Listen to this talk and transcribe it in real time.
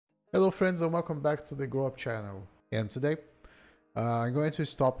Hello friends and welcome back to the GrownUps channel. And today I'm going to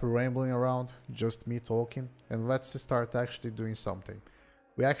stop rambling around, just me talking, and let's start actually doing something.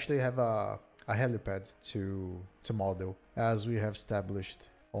 We actually have a helipad to model, as we have established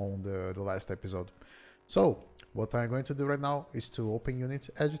on the last episode. So what I'm going to do right now is to open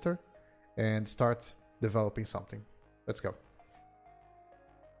Unity editor and start developing something. Let's go.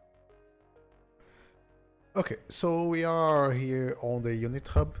 Okay, so we are here on the Unit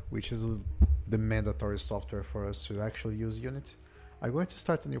Hub, which is the mandatory software for us to actually use Unity. I'm going to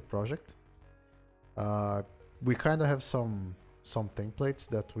start a new project. We kind of have some templates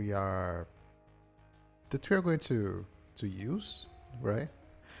that we are going to use, right?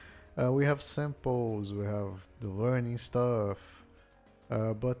 We have samples, we have the learning stuff,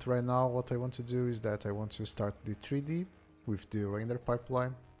 but right now what I want to do is that I want to start the 3D with the render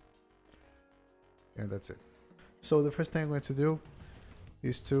pipeline. And that's it. So the first thing I'm going to do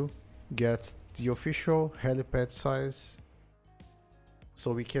is to get the official helipad size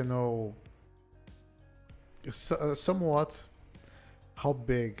so we can know somewhat how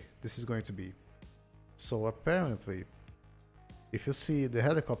big this is going to be. So apparently, if you see the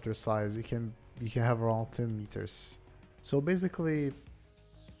helicopter size, you can have around 10 meters. So basically,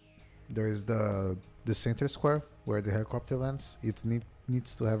 there is the center square where the helicopter lands. It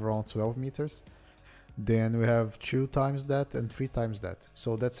needs to have around 12 meters. Then we have 2 times that and 3 times that.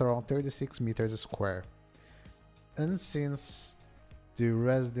 So that's around 36 meters square. And since the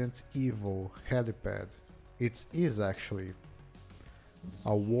Resident Evil helipad, it is actually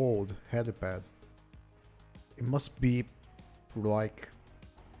a walled helipad, it must be like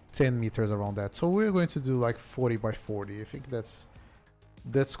 10 meters around that. So we're going to do like 40 by 40. I think that's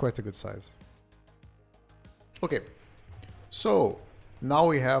quite a good size. Okay, so now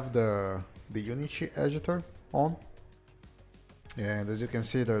we have the Unity editor on, and as you can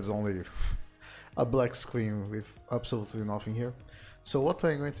see, there's only a black screen with absolutely nothing here. So what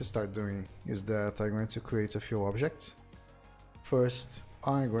I'm going to start doing is that I'm going to create a few objects. First,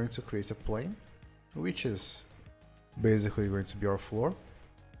 I'm going to create a plane, which is basically going to be our floor.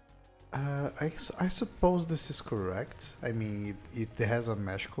 I suppose this is correct. I mean, it has a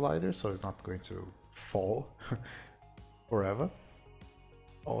mesh collider, so it's not going to fall forever.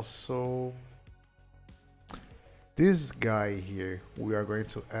 Also, this guy here, we are going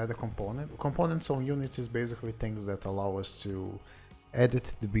to add a component. Components on Unity is basically things that allow us to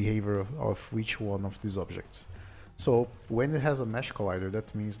edit the behavior of each one of these objects. So when it has a mesh collider,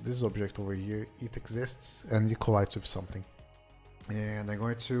 that means this object over here, it exists and it collides with something. And I'm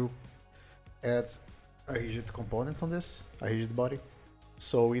going to add a rigid component on this, a rigid body.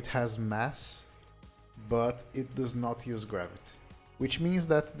 So it has mass, but it does not use gravity. Which means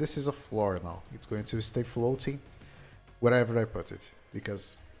that this is a floor now. It's going to stay floating wherever I put it,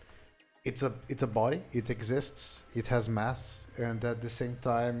 because it's a body, it exists, it has mass, and at the same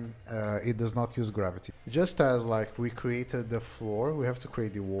time it does not use gravity. Just as like we created the floor, we have to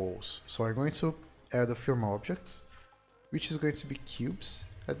create the walls. So I'm going to add a few more objects, which is going to be cubes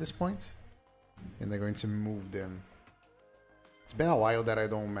at this point, and I'm going to move them. It's been a while that I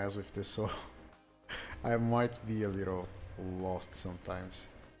don't mess with this, so I might be a little lost sometimes.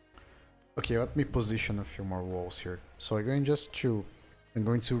 Okay, let me position a few more walls here. So I'm going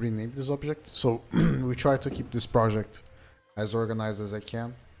to rename this object. So we try to keep this project as organized as I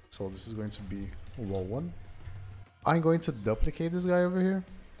can. So this is going to be wall 1. I'm going to duplicate this guy over here.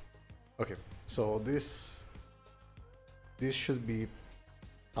 Okay, so this should be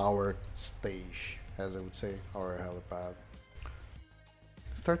our stage, as I would say, our helipad.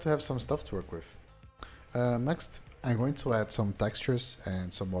 Start to have some stuff to work with. Next, I'm going to add some textures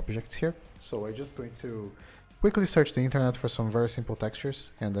and some objects here. So I'm just going to quickly search the internet for some very simple textures,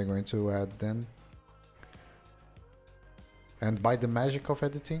 and I'm going to add them. And by the magic of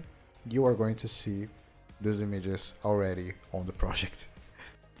editing, you are going to see these images already on the project.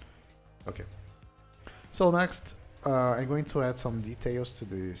 Okay. So next, I'm going to add some details to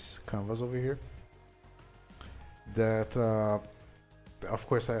this canvas over here. That of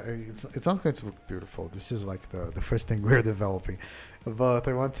course, it's not going to look beautiful. This is like the first thing we're developing. But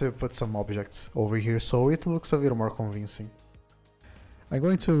I want to put some objects over here so it looks a little more convincing. I'm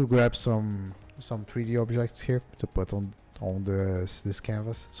going to grab some 3D objects here to put on this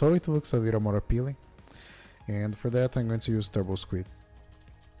canvas so it looks a little more appealing. And for that, I'm going to use TurboSquid,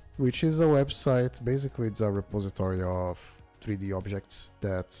 which is a website. Basically, it's a repository of 3D objects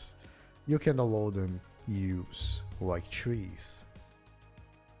that you can download and use, like trees.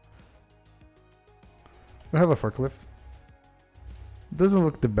 We have a forklift. Doesn't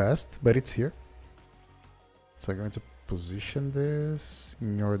look the best, but it's here. So I'm going to position this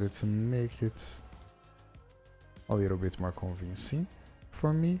in order to make it a little bit more convincing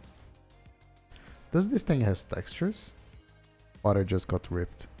for me. Does this thing has textures? Or I just got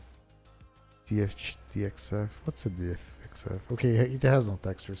ripped? DXF? What's a DXF? Okay, it has no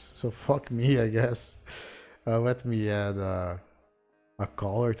textures, so fuck me, I guess. Let me add a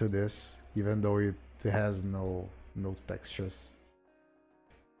color to this, even though it has no textures.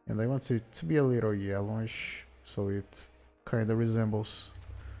 And I want it to be a little yellowish, so it kind of resembles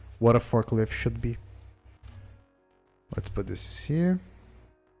what a forklift should be. Let's put this here.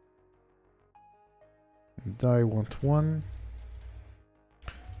 And I want one.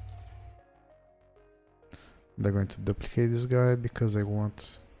 They're going to duplicate this guy because I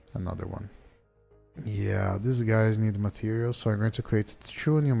want another one. Yeah, these guys need materials, so I'm going to create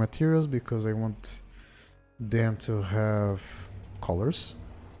 2 new materials because I want them to have colors.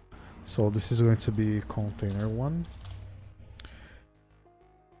 So this is going to be container 1.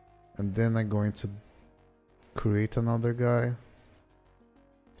 And then I'm going to create another guy.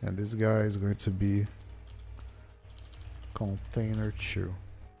 And this guy is going to be container 2.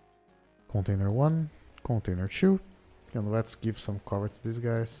 Container 1. Container 2, and let's give some cover to these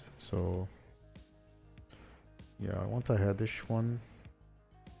guys. So yeah, I want a reddish one,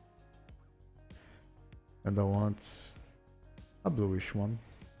 and I want a bluish one.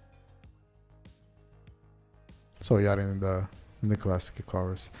 So yeah, in the classic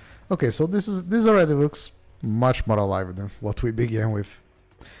colors. Okay, so this already looks much more alive than what we began with.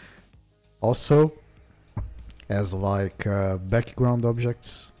 Also, as like background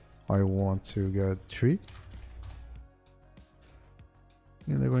objects, I want to get tree.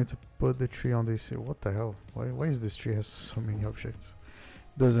 And they're going to put the tree on this. What the hell? Why is this tree has so many objects?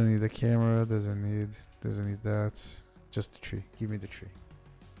 Doesn't need a camera, doesn't need that. Just the tree. Give me the tree.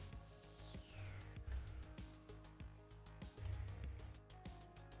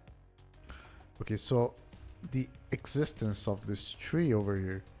 Okay, so the existence of this tree over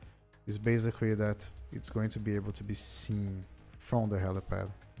here is basically that it's going to be able to be seen from the helipad,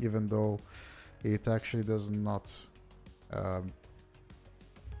 even though it actually does not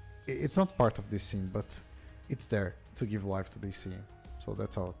it's not part of this scene, but it's there to give life to this scene. So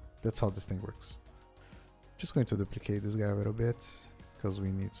that's how this thing works. Just going to duplicate this guy a little bit because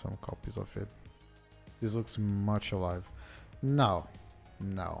we need some copies of it. This looks much alive. Now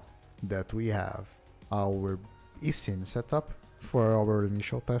that we have our eScene set up for our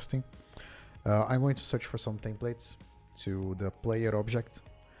initial testing, I'm going to search for some templates to the player object,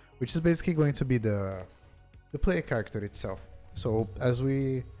 which is basically going to be the player character itself. So as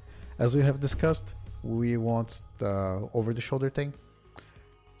we have discussed, we want the over-the-shoulder thing.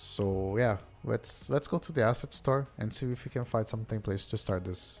 So yeah, let's go to the asset store and see if we can find some templates to start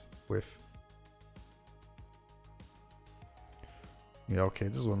this with. Yeah, okay,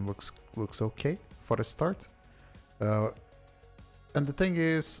 this one looks okay for a start. And the thing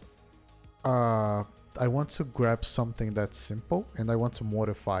is, I want to grab something that's simple and I want to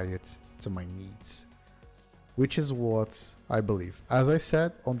modify it to my needs, which is what I believe. As I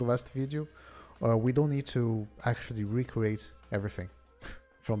said on the last video, we don't need to actually recreate everything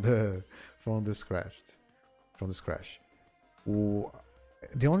from the scratch.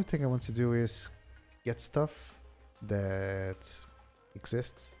 The only thing I want to do is get stuff that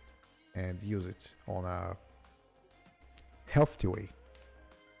exists and use it on a healthy way.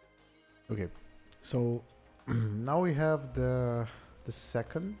 Okay, so now we have the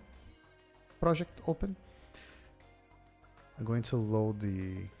second project open. I'm going to load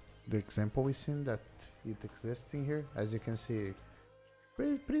the example we seen that it exists in here. As you can see,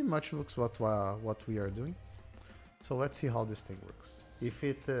 pretty much looks what we are doing. So let's see how this thing works, if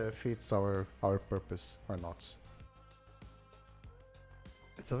it fits our purpose or not.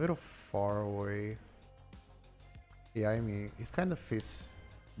 It's a little far away. Yeah, I mean, it kind of fits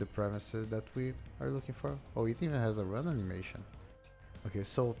the premises that we are looking for. Oh, it even has a run animation. Okay,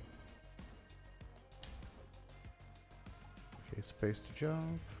 so okay, space to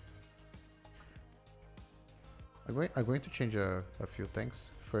jump. I'm going to change a few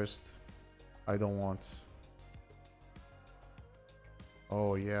things. First, I don't want.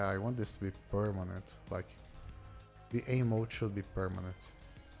 Oh yeah, I want this to be permanent. Like, the aim mode should be permanent.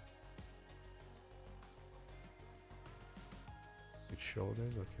 With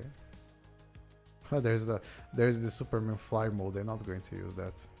shoulders, okay. Oh, there's the Superman fly mode. They're not going to use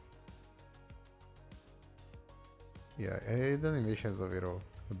that. Yeah, the animation is a little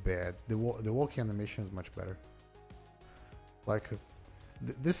bad. The walking animation is much better. Like,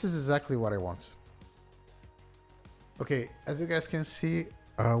 this is exactly what I want. Okay, as you guys can see,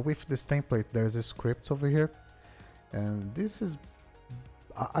 with this template, there's a script over here, And this is,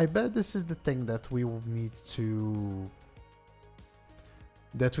 I bet this is the thing that we will need to,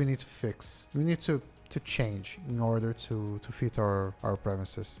 fix. We need to change in order to fit our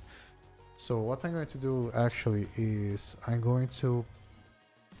premises. So what I'm going to do actually is I'm going to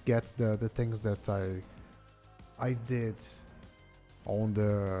get the things that I did on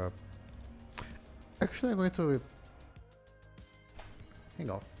the, actually I'm going to, hang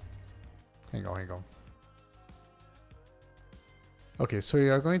on. Okay, so we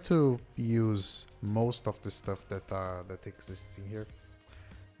are going to use most of the stuff that exists in here.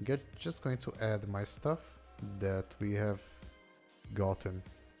 Just going to add my stuff that we have gotten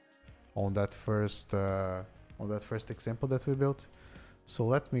on that first example that we built. So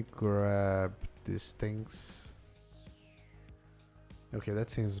let me grab these things. Okay, that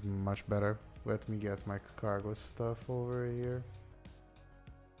seems much better. Let me get my cargo stuff over here.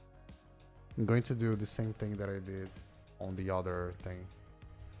 I'm going to do the same thing that I did on the other thing,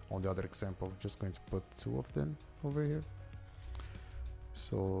 on the other example. Just going to put 2 of them over here.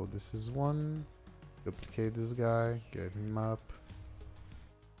 So this is one, duplicate this guy, get him up.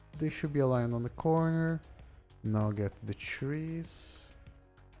 They should be aligned on the corner. Now get the trees.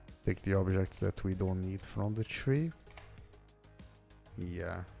 Take the objects that we don't need from the tree.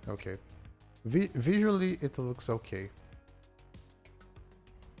 Yeah, okay. Visually it looks okay.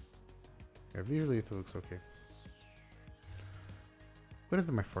 Yeah, visually it looks okay. What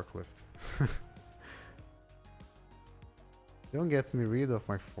is my forklift? Don't get me rid of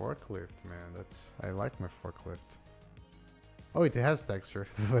my forklift, man. I like my forklift. Oh, it has texture,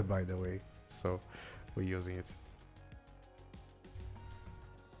 by the way, so we're using it.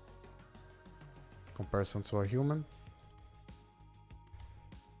 Comparison to a human.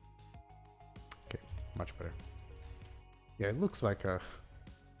 Okay, much better. Yeah, it looks like a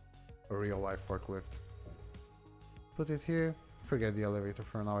real life forklift. Put it here. Forget the elevator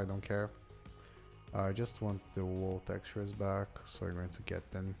for now, I don't care. I just want the wall textures back, so I'm going to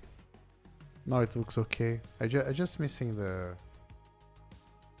get them. Now it looks okay. I just missing the...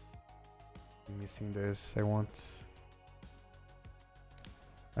 missing this. I want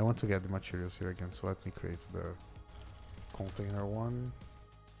to get the materials here again, so let me create the container 1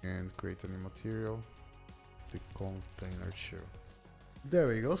 and create a new material, the container 2. There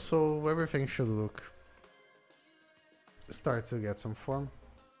we go, so everything should start to get some form.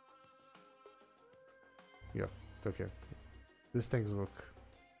 Yeah, okay. These things look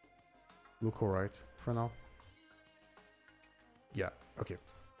alright for now. Yeah, okay.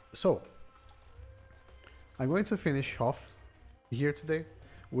 So I'm going to finish off here today.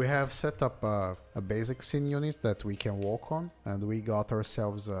 We have set up a basic scene unit that we can walk on, and we got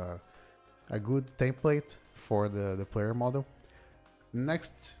ourselves a good template for the player model.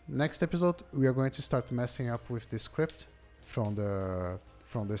 Next episode, we are going to start messing up with the script from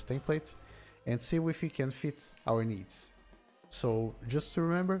this template and see if we can fit our needs. So just to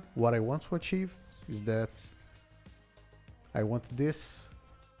remember, what I want to achieve is that I want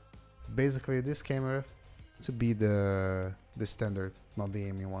basically this camera to be the standard, not the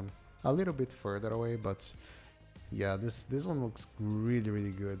aiming one. A little bit further away, but yeah, this one looks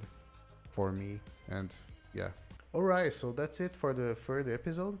really good for me, and yeah. Alright, so that's it for the third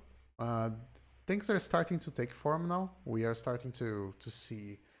episode. Things are starting to take form now. We are starting to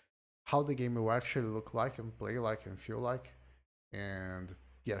see how the game will actually look like and play like and feel like. And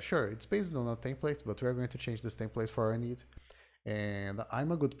yeah, sure, it's based on a template, but we're going to change this template for our need. And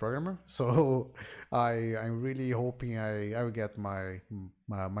I'm a good programmer, so I'm really hoping I will get my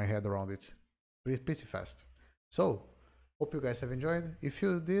head around it pretty fast. So hope you guys have enjoyed. If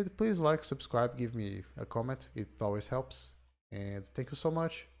you did, please like, subscribe, give me a comment. It always helps. And thank you so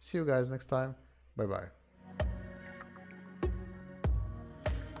much. See you guys next time. Bye bye.